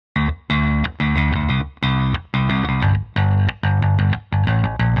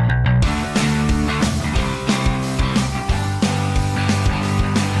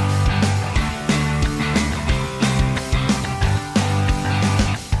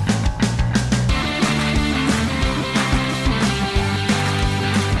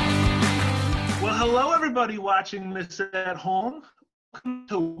everybody watching this at home. Welcome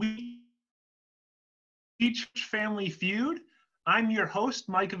to We Teach Family Feud. I'm your host,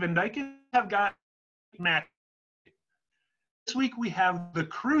 Mike Van Dyken. I've got Matt. This week we have the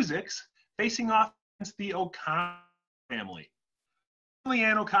Kruzichs facing off against the O'Connell family. Family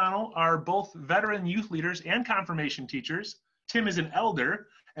and O'Connell are both veteran youth leaders and confirmation teachers. Tim is an elder,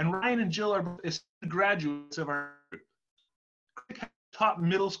 and Ryan and Jill are both graduates of our group. Kruzichs taught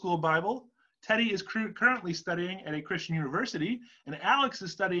middle school Bible. Teddy is currently studying at a Christian university, and Alex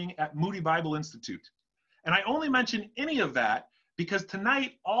is studying at Moody Bible Institute. And I only mention any of that because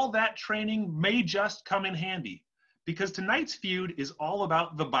tonight, all that training may just come in handy, because tonight's feud is all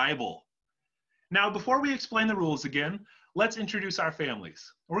about the Bible. Now, before we explain the rules again, let's introduce our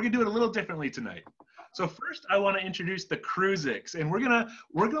families. We're gonna do it a little differently tonight. So first, I want to introduce the Kruzichs, and we're gonna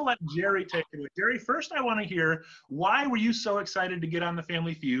let Jerry take it away. Jerry, first I want to hear, why were you so excited to get on the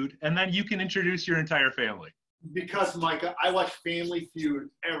Family Feud, and then you can introduce your entire family. Because, Micah, I watch Family Feud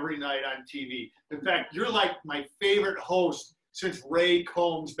every night on TV. In fact, you're like my favorite host since Ray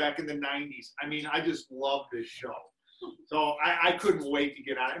Combs back in the 90s. I mean, I just love this show. So I couldn't wait to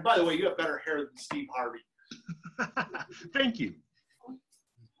get on. And by the way, you have better hair than Steve Harvey. Thank you.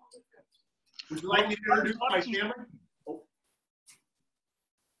 Would you like me to introduce my family? Oh.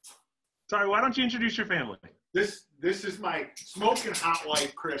 Sorry, why don't you introduce your family? This is my smoking hot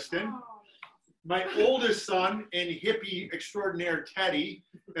wife, Kristen, my oldest son and hippie extraordinaire, Teddy,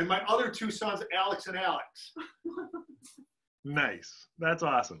 and my other two sons, Alex and Alex. Nice. That's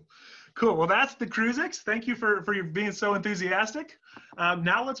awesome. Cool. Well, that's the Kruzichs. Thank you for being so enthusiastic.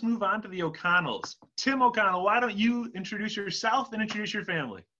 Now let's move on to the O'Connells. Tim O'Connell, why don't you introduce yourself and introduce your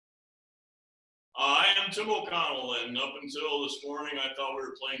family? I am Tim O'Connell, and up until this morning, I thought we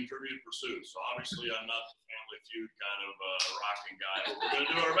were playing Trivial Pursuit. So obviously, I'm not the Family Feud kind of rocking guy, but we're going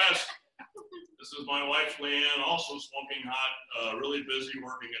to do our best. This is my wife, Leanne, also smoking hot, really busy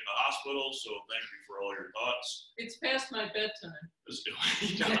working at the hospital. So thank you for all your thoughts. It's past my bedtime.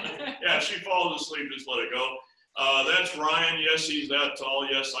 Yeah, she falls asleep, just let it go. That's Ryan. Yes, he's that tall.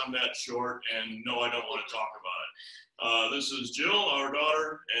 Yes, I'm that short. And no, I don't want to talk about it. This is Jill, our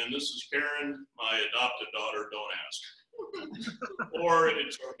daughter, and this is Karen, my adopted daughter. Don't ask. Or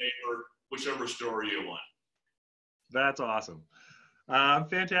it's our neighbor, whichever story you want. That's awesome.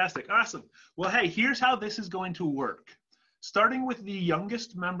 Fantastic. Awesome. Well, hey, here's how this is going to work. Starting with the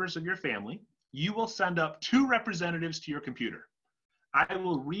youngest members of your family, you will send up 2 representatives to your computer. I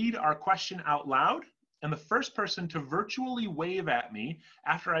will read our question out loud, and the first person to virtually wave at me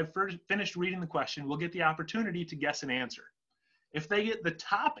after I've finished reading the question will get the opportunity to guess an answer. If they get the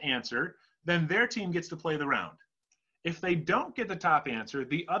top answer, then their team gets to play the round. If they don't get the top answer,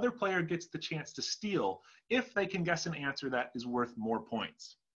 the other player gets the chance to steal if they can guess an answer that is worth more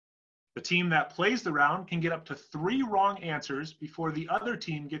points. The team that plays the round can get up to 3 wrong answers before the other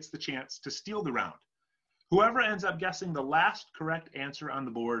team gets the chance to steal the round. Whoever ends up guessing the last correct answer on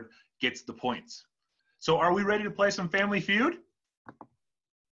the board gets the points. So are we ready to play some Family Feud?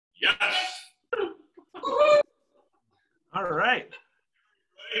 Yes. All right.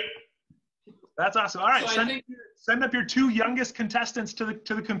 That's awesome. All right, So send up your 2 youngest contestants to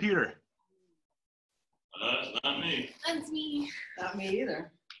the computer. That's not me. That's me. Not me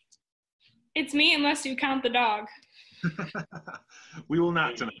either. It's me unless you count the dog. We will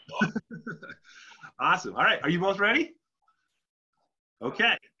not tonight. Awesome. All right, are you both ready?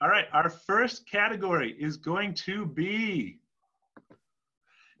 Okay. All right, our first category is going to be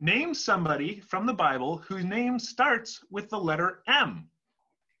name somebody from the Bible whose name starts with the letter M.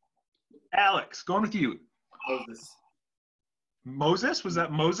 Alex, going with you. Moses. Moses? Was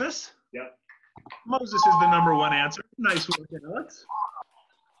that Moses? Yep. Moses is the number 1 answer. Nice work, Alex.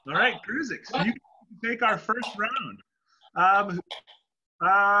 All right, Kruzichs, you can take our first round.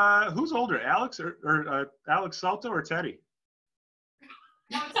 Who's older, Alex or Alex Salto or Teddy?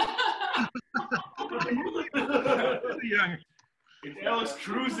 It's Alex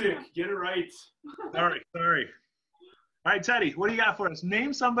Kruzich. Get it right. All right, sorry. All right, Teddy, what do you got for us?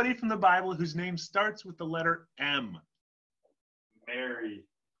 Name somebody from the Bible whose name starts with the letter M. Mary.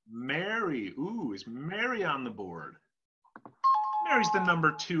 Mary. Ooh, is Mary on the board? Mary's the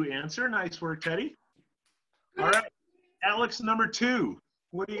number 2 answer. Nice work, Teddy. All right, Alex, number 2.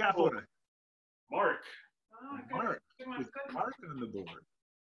 What do you got for us? Mark. Mark. Is Mark on the board?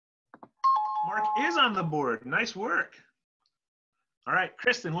 Mark is on the board. Nice work. All right,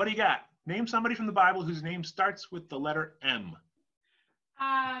 Kristen, what do you got? Name somebody from the Bible whose name starts with the letter M.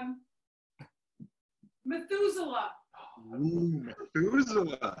 Methuselah. Ooh,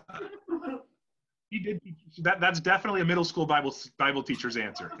 Methuselah. He did. That's definitely a middle school Bible teacher's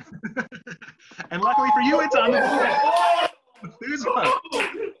answer. And luckily for you, it's on the board. Methuselah.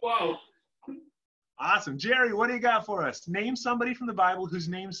 Wow. Awesome. Jerry, what do you got for us? Name somebody from the Bible whose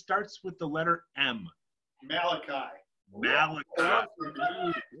name starts with the letter M. Malachi. Malachi.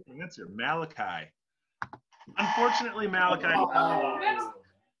 Good answer. Malachi. Unfortunately, Malachi.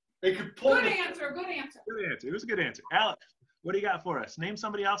 They could pull Good the- answer, good answer. Good answer. It was a good answer. Alex, what do you got for us? Name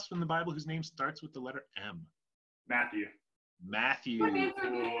somebody else from the Bible whose name starts with the letter M. Matthew. Matthew. Good answer,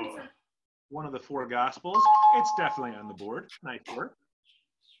 good answer. One of the 4 Gospels. It's definitely on the board. Nice work.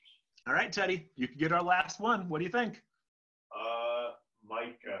 All right, Teddy, you can get our last one. What do you think?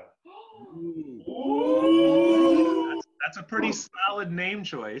 Micah. That's a pretty solid name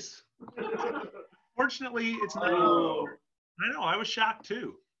choice. Fortunately, it's not. Oh. I know, I was shocked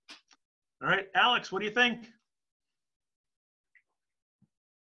too. All right, Alex, what do you think?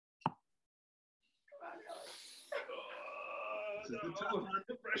 This is the tough one.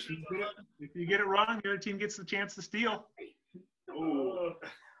 If you get it wrong, the other team gets the chance to steal. Ooh.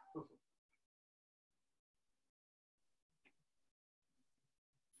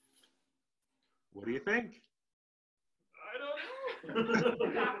 What do you think? I don't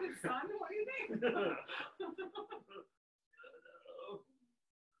know. Adopted son, what do you think?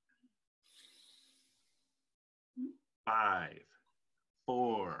 5,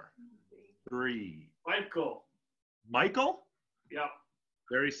 4, 3. Michael. Michael? Yep.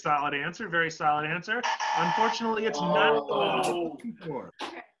 Very solid answer. Very solid answer. Unfortunately, it's not the one I was Oh. looking for.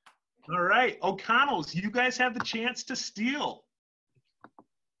 All right, O'Connells, you guys have the chance to steal.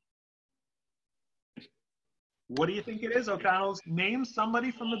 What do you think it is, O'Connells? Name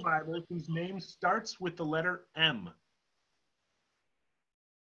somebody from the Bible whose name starts with the letter M.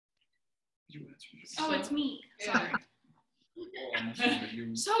 Oh, it's me. Yeah.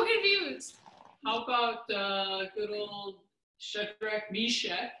 So confused. How about good old Shadrach,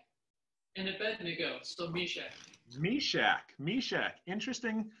 Meshach, and Abednego? So Meshach. Meshach.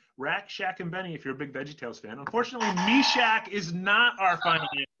 Interesting. Rack, Shack, and Benny, if you're a big VeggieTales fan. Unfortunately, Meshach is not our final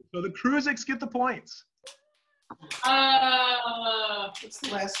answer. So the Kruzichs get the points. What's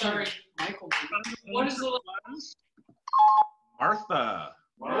the last? Sorry, Michael. what is the Was Martha.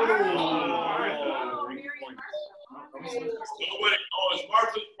 Oh, Mary and Martha. Okay. Oh, wait, oh, it's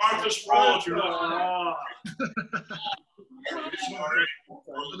Martha's fault. You're not. Sorry.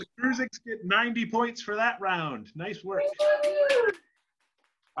 So the Kruzichs get 90 points for that round. Nice work.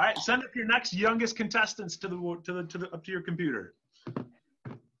 All right, send up your next youngest contestants to the up to your computer.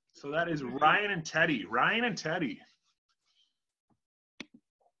 So that is Ryan and Teddy. Ryan and Teddy.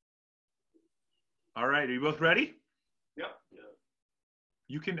 All right, are you both ready? Yep.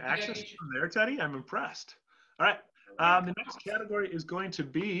 You can access you. it from there, Teddy. I'm impressed. All right, the next category is going to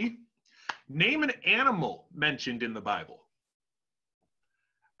be name an animal mentioned in the Bible.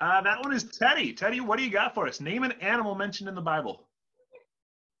 That one is Teddy. Teddy, what do you got for us? Name an animal mentioned in the Bible.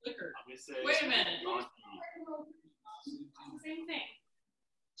 Liquor. I'm gonna say Wait a minute. Same thing.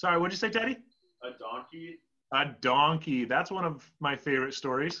 Sorry, what'd you say, Teddy? a donkey. A donkey. That's one of my favorite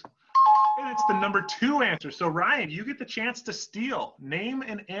stories. And it's the number 2 answer. So Ryan, you get the chance to steal. Name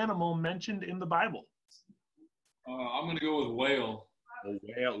an animal mentioned in the Bible. I'm going to go with whale. A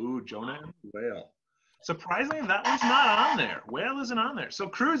whale. Ooh, Jonah and the whale. Surprisingly, that one's not on there. Whale isn't on there. So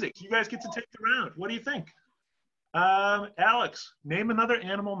Kruzichs, you guys get to take the round. What do you think? Alex, name another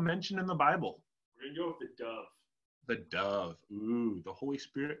animal mentioned in the Bible. We're gonna go with the dove. The dove. Ooh, the Holy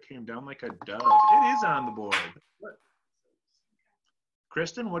Spirit came down like a dove. It is on the board.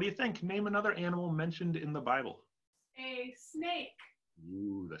 Kristen, what do you think? Name another animal mentioned in the Bible. A snake.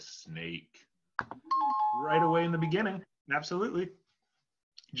 Ooh, the snake. Right away in the beginning. Absolutely.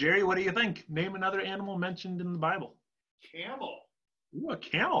 Jerry, what do you think? Name another animal mentioned in the Bible. Camel. Ooh, a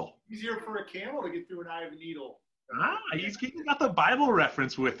camel. Easier for a camel to get through an eye of a needle. Ah, he's got the Bible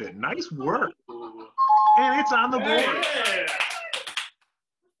reference with it. Nice work. And it's on the board. Yeah.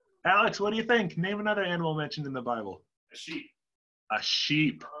 Alex, what do you think? Name another animal mentioned in the Bible. A sheep. A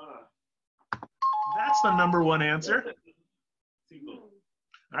sheep. That's the number 1 answer. Single.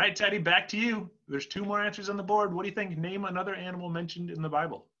 All right, Teddy, back to you. There's 2 more answers on the board. What do you think? Name another animal mentioned in the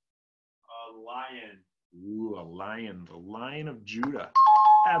Bible. A lion. Ooh, a lion. The Lion of Judah.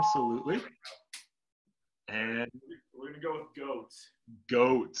 Absolutely. And We're gonna go with goats.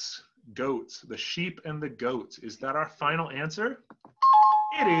 goats. Goats. The sheep and the goats. Is that our final answer?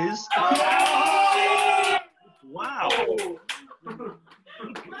 It is. Wow.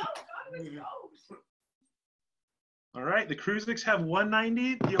 All right, the Kruzichs have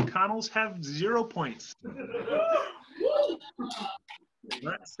 190. The O'Connells have 0 points. All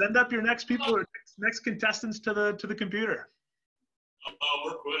right, send up your next people or next contestants to the computer.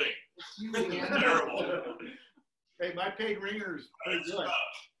 We're quitting. Terrible. Hey, my paid ringer's pretty It's good.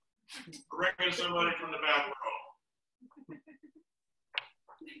 bringing somebody from the back row.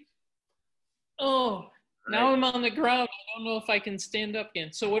 Oh, now I'm on the ground. I don't know if I can stand up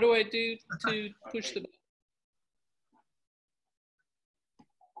again. So what do I do to push the button?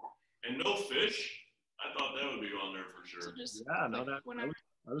 And no fish? I thought that would be on there for sure. So just Yeah, no, click that whenever.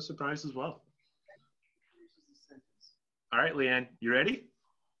 I was surprised as well. All right, Leanne, you ready?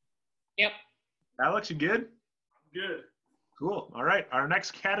 Yep. Alex, you good? Good. Cool. All right, our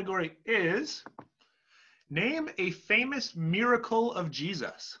next category is name a famous miracle of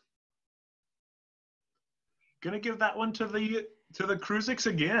Jesus. Gonna give that one to the Kruzichs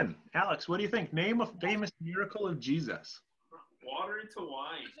again. Alex, what do you think? Name a famous miracle of Jesus. Water into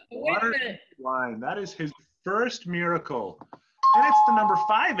wine. Wait a Water minute. wine. That is his first miracle. And it's the number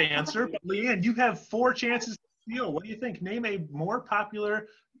 5 answer. But Leanne, you have 4 chances to steal. What do you think? Name a more popular,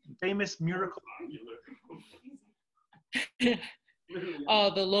 famous miracle.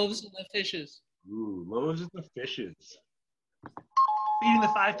 Oh, the loaves and the fishes. Ooh, loaves and the fishes. Feeding the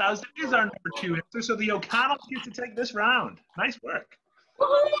 5,000 is our number 2 answer. So the O'Connells get to take this round. Nice work.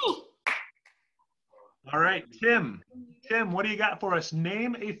 Woohoo! All right, Tim. Tim, what do you got for us?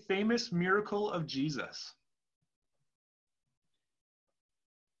 Name a famous miracle of Jesus.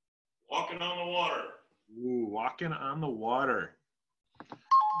 Walking on the water. Ooh, walking on the water.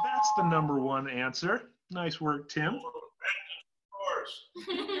 That's the number 1 answer. Nice work, Tim. Of course.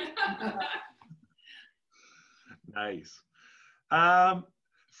 Nice.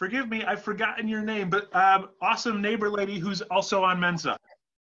 Forgive me, I've forgotten your name, but awesome neighbor lady who's also on Mensa.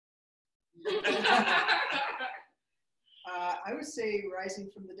 I would say Rising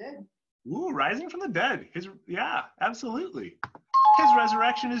from the Dead. Ooh, rising from the dead. Yeah, absolutely. His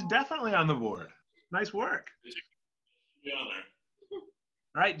resurrection is definitely on the board. Nice work. Be on there.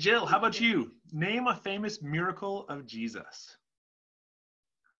 All right, Jill, how about you? Name a famous miracle of Jesus.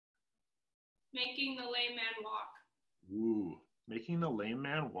 Making the lame man walk. Ooh, making the lame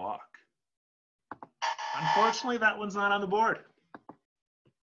man walk. Unfortunately, that one's not on the board.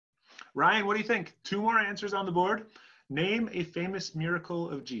 Ryan, what do you think? 2 more answers on the board. Name a famous miracle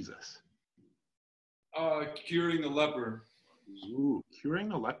of Jesus. Curing the leper. Ooh, curing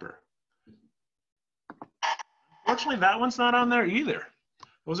the leper. Unfortunately, that one's not on there either.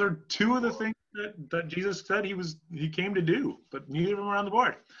 Those are 2 of the things that Jesus said he came to do, but neither of them are on the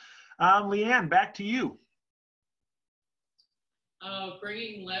board. Leanne, back to you.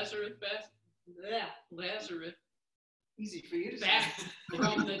 Bringing Lazarus back. Lazarus Easy for you to back say.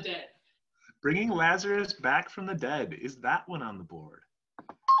 from the dead. Bringing Lazarus back from the dead. Is that one on the board?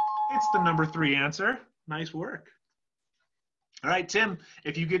 It's the number 3 answer. Nice work. All right, Tim,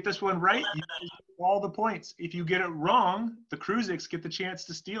 if you get this one right, you get all the points. If you get it wrong, the Kruzichs get the chance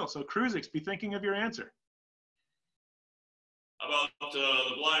to steal. So Kruzichs, be thinking of your answer. How about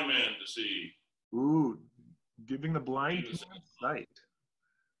the blind man to see? Ooh, giving the blind man sight.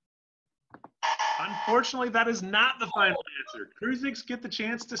 Unfortunately, that is not the final answer. Kruzichs get the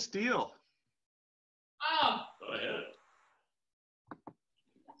chance to steal. Oh, Go ahead.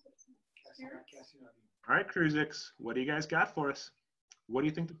 All right, Kruzichs, what do you guys got for us? What do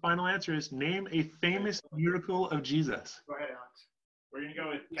you think the final answer is? Name a famous miracle of Jesus. Go ahead, Alex. We're gonna go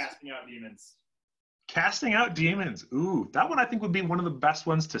with casting out demons. Casting out demons. Ooh, that one I think would be one of the best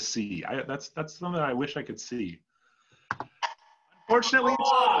ones to see. That's something that I wish I could see. Unfortunately,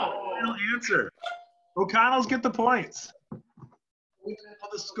 it's not the final answer. O'Connells get the points.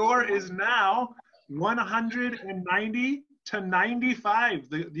 The score is now 190 to 95.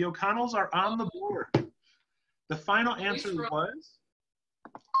 The O'Connells are on the board. The final answer was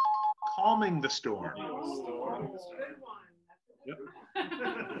calming the storm. Yep.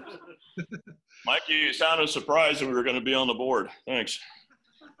 Mikey, you sounded surprised that we were going to be on the board. Thanks.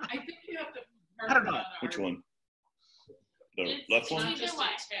 I think you have to. I don't know. Which one? The It's left one? Either Just a way.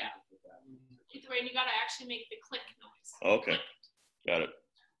 tap. Either way, and you gotta actually make the click noise. Okay, got it.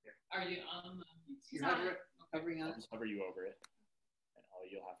 Are you on the? You're hovering on it. Just hover you over it, and all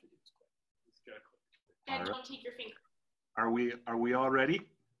you'll have to do is click. Dad, Alright. don't take your finger. Are we all ready?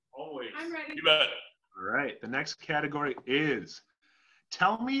 Always. I'm ready. You bet. All right. The next category is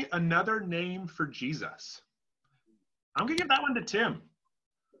tell me another name for Jesus. I'm gonna give that one to Tim.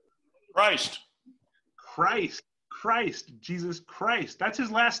 Christ. Christ, Jesus Christ. That's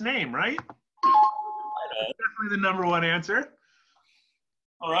his last name, right? Definitely the number 1 answer.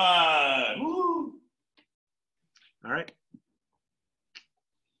 All right. Woo. All right.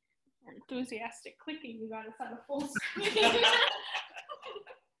 Enthusiastic clicking. You got us on a full screen.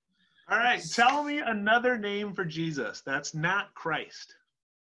 All right. Tell me another name for Jesus. That's not Christ.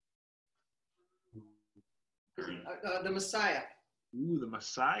 The Messiah. Ooh, the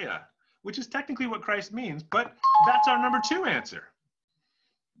Messiah, which is technically what Christ means, but that's our number 2 answer.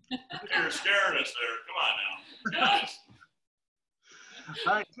 You're scaring us there. Come on now.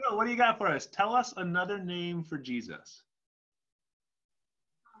 All right, Jill, what do you got for us? Tell us another name for Jesus.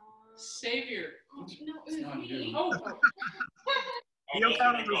 Savior. No, It's not you. Oh, You That's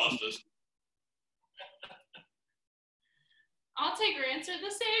found what it it. cost us. I'll take your answer.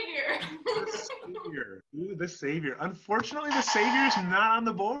 The Savior. The Savior. Ooh, the Savior. Unfortunately, the Savior is not on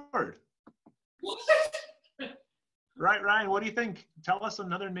the board. What? Right, Ryan, what do you think? Tell us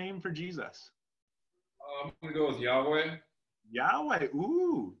another name for Jesus. I'm going to go with Yahweh. Yahweh.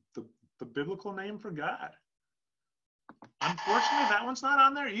 Ooh, the biblical name for God. Unfortunately, that one's not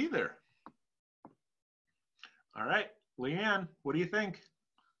on there either. All right, Leanne, what do you think?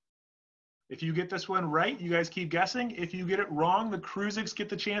 If you get this one right, you guys keep guessing. If you get it wrong, the Kruzichs get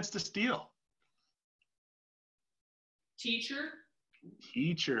the chance to steal. Teacher.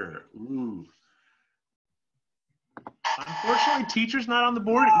 Teacher. Ooh. Unfortunately, teacher's not on the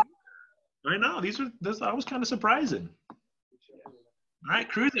board either. I know, that was kind of surprising. All right,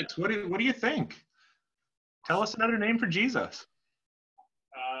 Kruzichs, what do you think? Tell us another name for Jesus.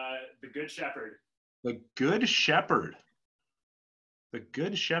 The Good Shepherd. The Good Shepherd. The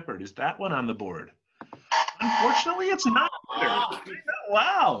Good Shepherd. Is that one on the board? Unfortunately, it's not.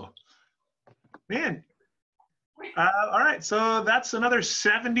 Wow. Man. All right, so that's another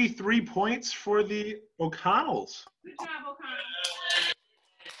 73 points for the O'Connells. Good job, O'Connell.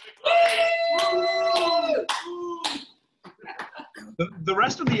 The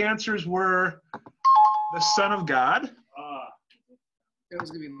rest of the answers were the Son of God, That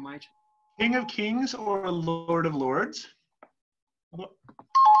was going to be my turn. King of Kings or Lord of Lords,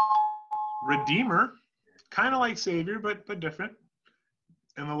 Redeemer, kind of like Savior, but different.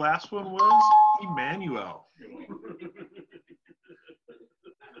 And the last one was Emmanuel.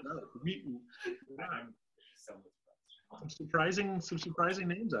 Some surprising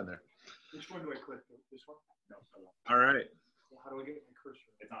names on there. Which one do I click? This one? No, All right. How do I get my cursor?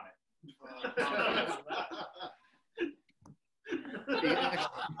 it's on it.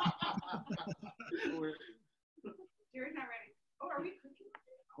 Jared's not ready. Oh, are we cooking?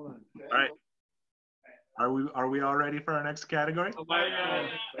 Hold on. All right. Are we all ready for our next category? Like that.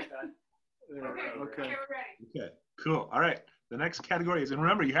 There, Okay, okay. we're ready. Okay, cool. All right. The next category is, and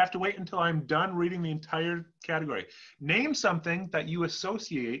remember, you have to wait until I'm done reading the entire category. Name something that you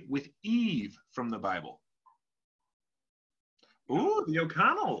associate with Eve from the Bible. Ooh, the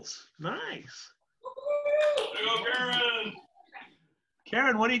O'Connells. Nice. There you go, Karen.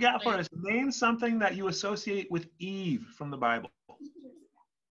 Karen, what do you got for us? Name something that you associate with Eve from the Bible. The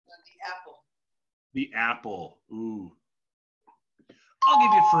apple. The apple. Ooh. I'll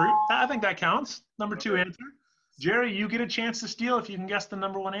give you fruit. I think that counts. Number 2 answer. Jerry, you get a chance to steal if you can guess the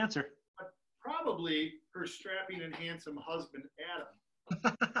number 1 answer. Probably her strapping and handsome husband,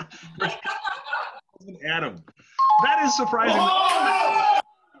 Adam. Adam. That is surprising. Oh!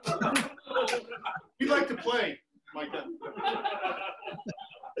 He'd like to play, Micah.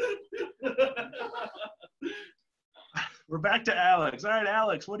 We're back to Alex. All right,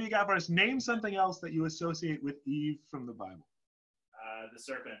 Alex, what do you got for us? Name something else that you associate with Eve from the Bible. The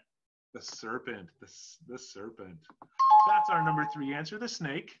serpent. The serpent. The serpent. That's our number 3 answer. The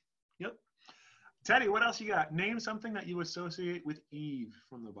snake. Yep. Teddy, what else you got? Name something that you associate with Eve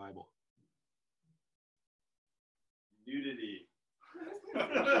from the Bible. Nudity.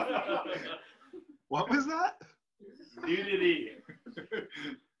 What was that? Nudity.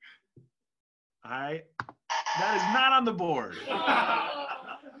 That is not on the board.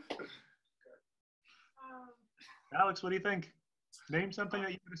 Alex, what do you think? Name something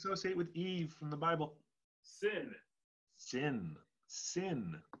that you would associate with Eve from the Bible. Sin. Sin.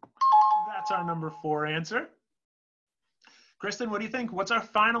 Sin. That's our number 4 answer. Kristen, what do you think? What's our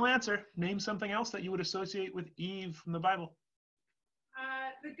final answer? Name something else that you would associate with Eve from the Bible.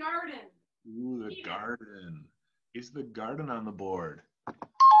 The garden. Ooh, the garden. Is the garden on the board?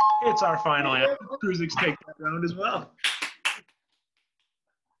 It's our final answer. Kruzichs take that round as well.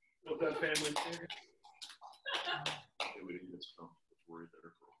 Well done, family.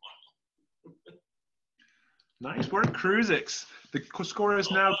 Nice work, Kruzichs. The score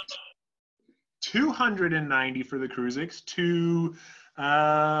is now 290 for the Kruzichs to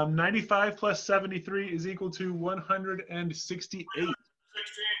 95 plus 73 is equal to 168. 16.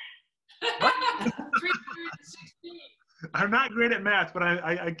 What? 316. I'm not great at math, but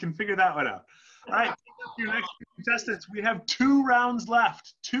I can figure that one out. All right, your next contestants. We have 2 rounds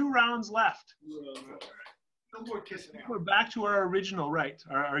left. 2 rounds left. No more kissing out. We're back to our original, right?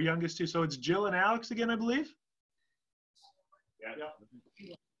 Our youngest 2. So it's Jill and Alex again, I believe. Yeah.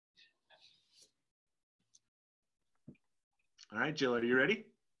 All right, Jill, are you ready?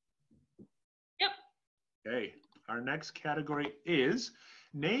 Yep. Okay, our next category is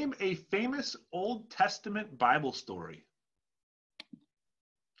name a famous Old Testament Bible story.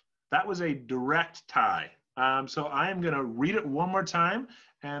 That was a direct tie. So I am going to read it one more time,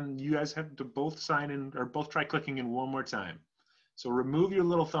 and you guys have to both sign in or both try clicking in one more time. So remove your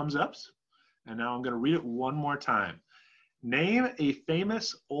little thumbs ups, and now I'm going to read it one more time. Name a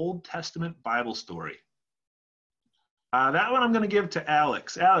famous Old Testament Bible story. That one I'm going to give to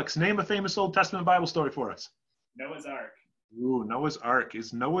Alex. Alex, name a famous Old Testament Bible story for us. Noah's Ark. Ooh, Noah's Ark.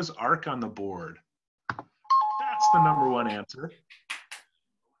 Is Noah's Ark on the board? That's the number one answer.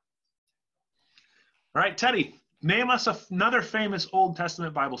 All right, Teddy, name us another famous Old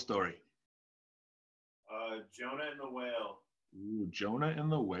Testament Bible story. Jonah and the whale. Ooh, Jonah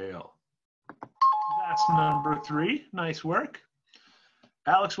and the whale. That's number 3. Nice work.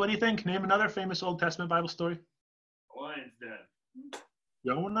 Alex, what do you think? Name another famous Old Testament Bible story. Lion's Den.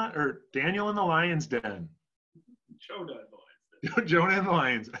 Jonah or Daniel in the Lion's Den. Jonah and the Lion's Den. Jonah and the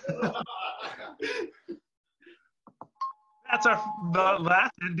Lions. That's the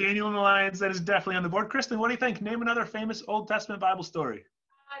last Daniel and the Lions. That is definitely on the board. Kristen, what do you think? Name another famous Old Testament Bible story.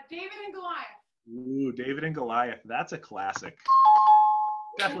 David and Goliath. Ooh, David and Goliath. That's a classic.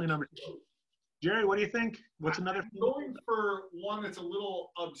 Definitely number 2. Jerry, what do you think? What's another? I'm going for one that's a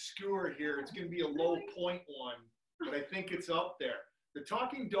little obscure here. It's going to be a low point one, but I think it's up there. The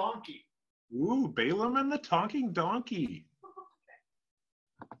Talking Donkey. Ooh, Balaam and the Talking Donkey.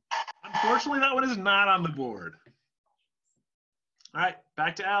 Unfortunately, that one is not on the board. All right,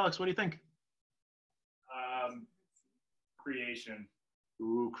 back to Alex. What do you think? Creation.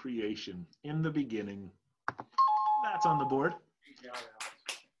 Ooh, creation. In the beginning. That's on the board.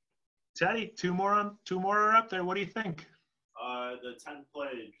 Teddy, two more are up there. What do you think? The 10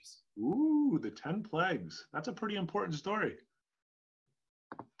 plagues. Ooh, the 10 plagues. That's a pretty important story.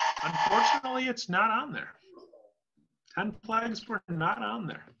 Unfortunately, it's not on there. 10 plagues were not on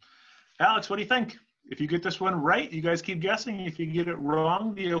there. Alex, what do you think? If you get this one right, you guys keep guessing. If you get it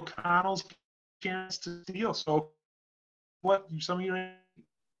wrong, the O'Connells chance to steal. So what some of your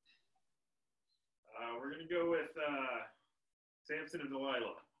We're going to go with Samson and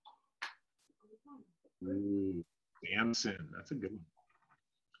Delilah. Ooh, Samson. That's a good one.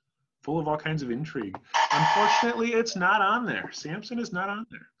 Full of all kinds of intrigue. Unfortunately, it's not on there. Samson is not on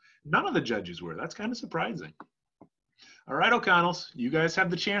there. None of the judges were. That's kind of surprising. All right, O'Connells, you guys have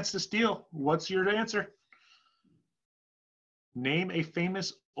the chance to steal. What's your answer? Name a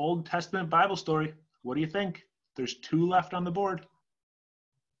famous Old Testament Bible story. What do you think? There's 2 left on the board.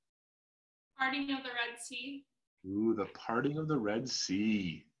 Parting of the Red Sea. Ooh, the parting of the Red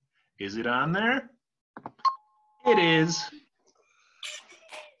Sea. Is it on there? It is.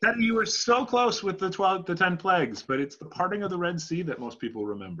 Teddy, you were so close with the 10 plagues, but it's the parting of the Red Sea that most people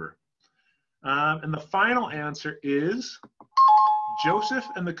remember. And the final answer is Joseph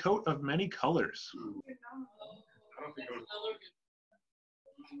and the Coat of Many Colors. I don't think it was.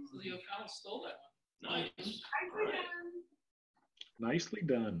 So the O'Connell stole that one. Nice. Nicely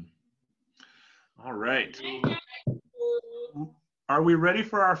done. All right. Are we ready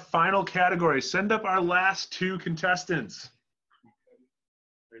for our final category? Send up our last 2 contestants.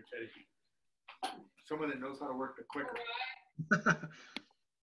 Someone that knows how to work the clicker.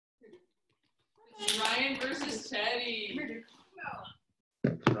 Ryan versus Teddy.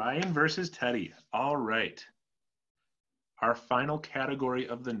 Ryan versus Teddy. All right. Our final category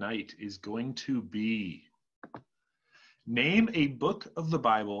of the night is going to be name a book of the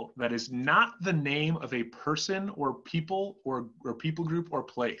Bible that is not the name of a person or people or people group or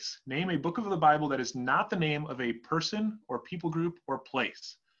place. Name a book of the Bible that is not the name of a person or people group or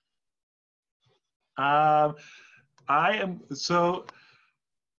place. So I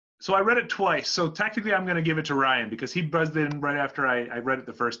read it twice. So technically I'm going to give it to Ryan because he buzzed in right after I read it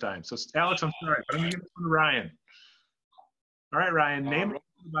the first time. So Alex, I'm sorry, but I'm going to give it to Ryan. All right, Ryan, name a book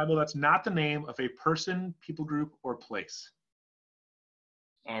of the Bible that's not the name of a person, people group, or place.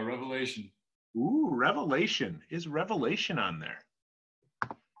 Revelation. Ooh, Revelation. Is Revelation on there?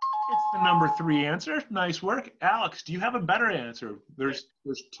 It's the number 3 answer. Nice work. Alex, do you have a better answer? There's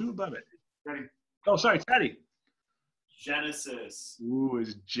 2 above it. Ready. Oh, sorry, Teddy. Genesis. Ooh,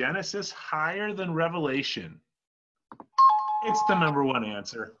 is Genesis higher than Revelation? It's the number 1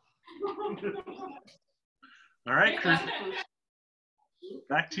 answer. All right, Chris.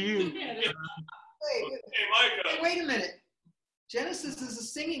 Back to you. Hey, Hey, Micah. wait a minute. Genesis is a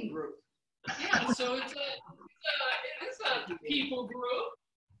singing group. Yeah, so it's a people group.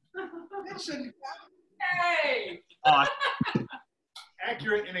 That shouldn't Hey!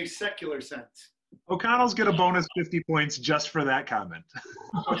 Accurate in a secular sense. O'Connells get a bonus 50 points just for that comment.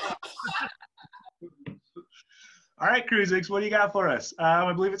 All right, Kruzichs, what do you got for us?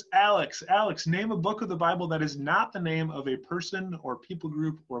 I believe it's Alex. Alex, name a book of the Bible that is not the name of a person or people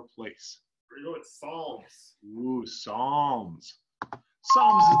group or place. We're going to go with Psalms. Ooh, Psalms.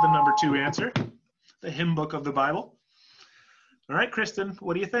 Psalms is the number 2 answer, the hymn book of the Bible. All right, Kristen,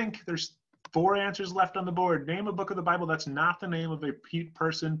 what do you think? There's 4 answers left on the board. Name a book of the Bible that's not the name of a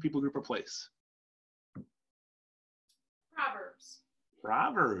person, people group, or place. Proverbs.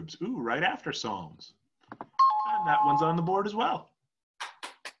 Proverbs. Ooh, right after Psalms. And that one's on the board as well.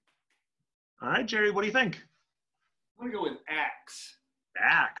 All right, Jerry, what do you think? I'm going to go with Acts.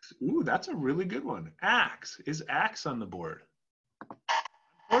 Acts. Ooh, that's a really good one. Acts. Is Acts on the board?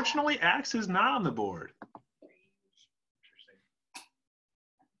 Unfortunately, Acts is not on the board.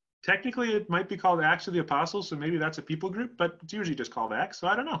 Technically, it might be called Acts of the Apostles, so maybe that's a people group, but it's usually just called Acts, so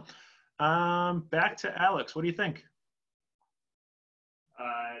I don't know. Back to Alex. What do you think?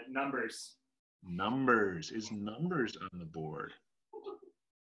 Numbers. Numbers. Is Numbers on the board?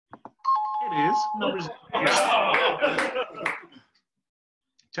 It is. Numbers.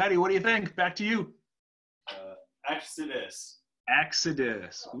 Teddy, what do you think? Back to you. Exodus.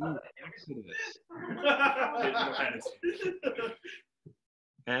 Exodus. Ooh, Exodus.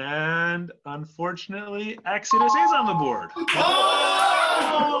 And unfortunately, Exodus is on the board.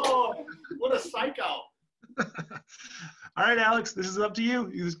 Oh! What a psycho. All right, Alex, this is up to you.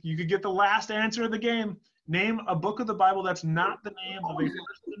 You could get the last answer of the game. Name a book of the Bible that's not the name of a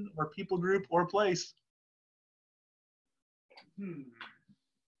person or people group or place. I don't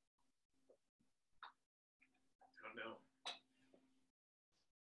know.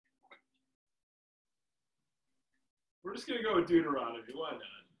 We're just going to go with Deuteronomy. Why not?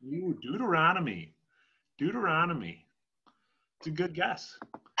 Ooh, Deuteronomy. Deuteronomy. It's a good guess.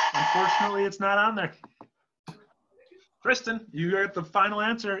 Unfortunately, it's not on there. Kristen, you got the final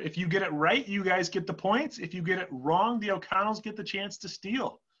answer. If you get it right, you guys get the points. If you get it wrong, the O'Connells get the chance to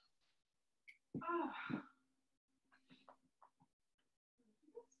steal.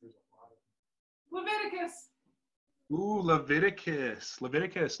 Leviticus. Ooh, Leviticus.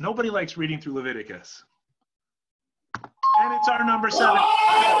 Leviticus. Nobody likes reading through Leviticus. And it's our number 7. I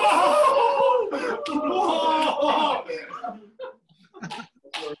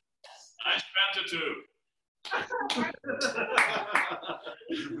spent it too. Except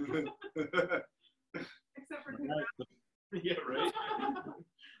for Yeah, right? It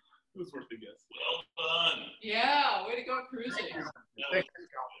was worth the guess. Well done. Yeah, way to go, Kruzichs.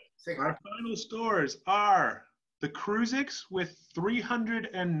 Our final scores are the Kruzichs with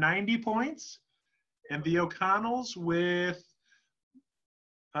 390 points and the O'Connells with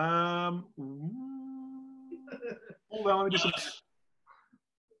hold on, let me do some.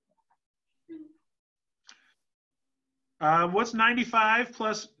 What's 95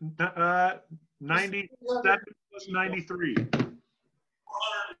 plus 97 plus 93?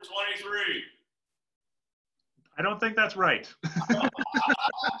 423. I don't think that's right.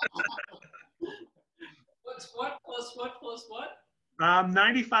 What's what plus what plus what?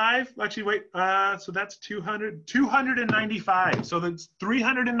 95, actually wait, so that's 295. So that's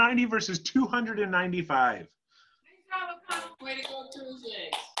 390 versus 295. Nice job, O'Connell. Way to go,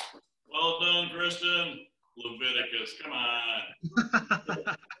 Kruzichs. Well done, Kristen. Leviticus, come on.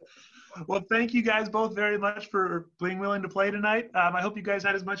 Well, thank you guys both very much for being willing to play tonight. I hope you guys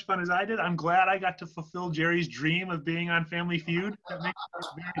had as much fun as I did. I'm glad I got to fulfill Jerry's dream of being on Family Feud. That makes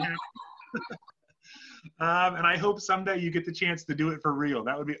me very happy. And I hope someday you get the chance to do it for real.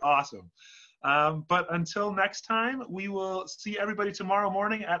 That would be awesome. But until next time, we will see everybody tomorrow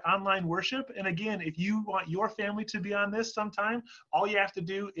morning at online worship. And again, if you want your family to be on this sometime, all you have to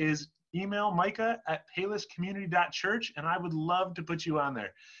do is email Micah at paylesscommunity.church, and I would love to put you on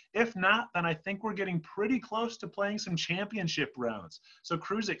there. If not, then I think we're getting pretty close to playing some championship rounds. So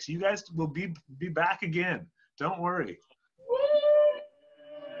Kruzichs, you guys will be back again. Don't worry.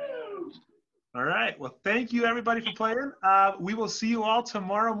 All right. Well, thank you everybody for playing. We will see you all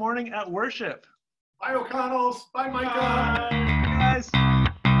tomorrow morning at worship. Bye, O'Connells. Bye, Micah. Bye, guys.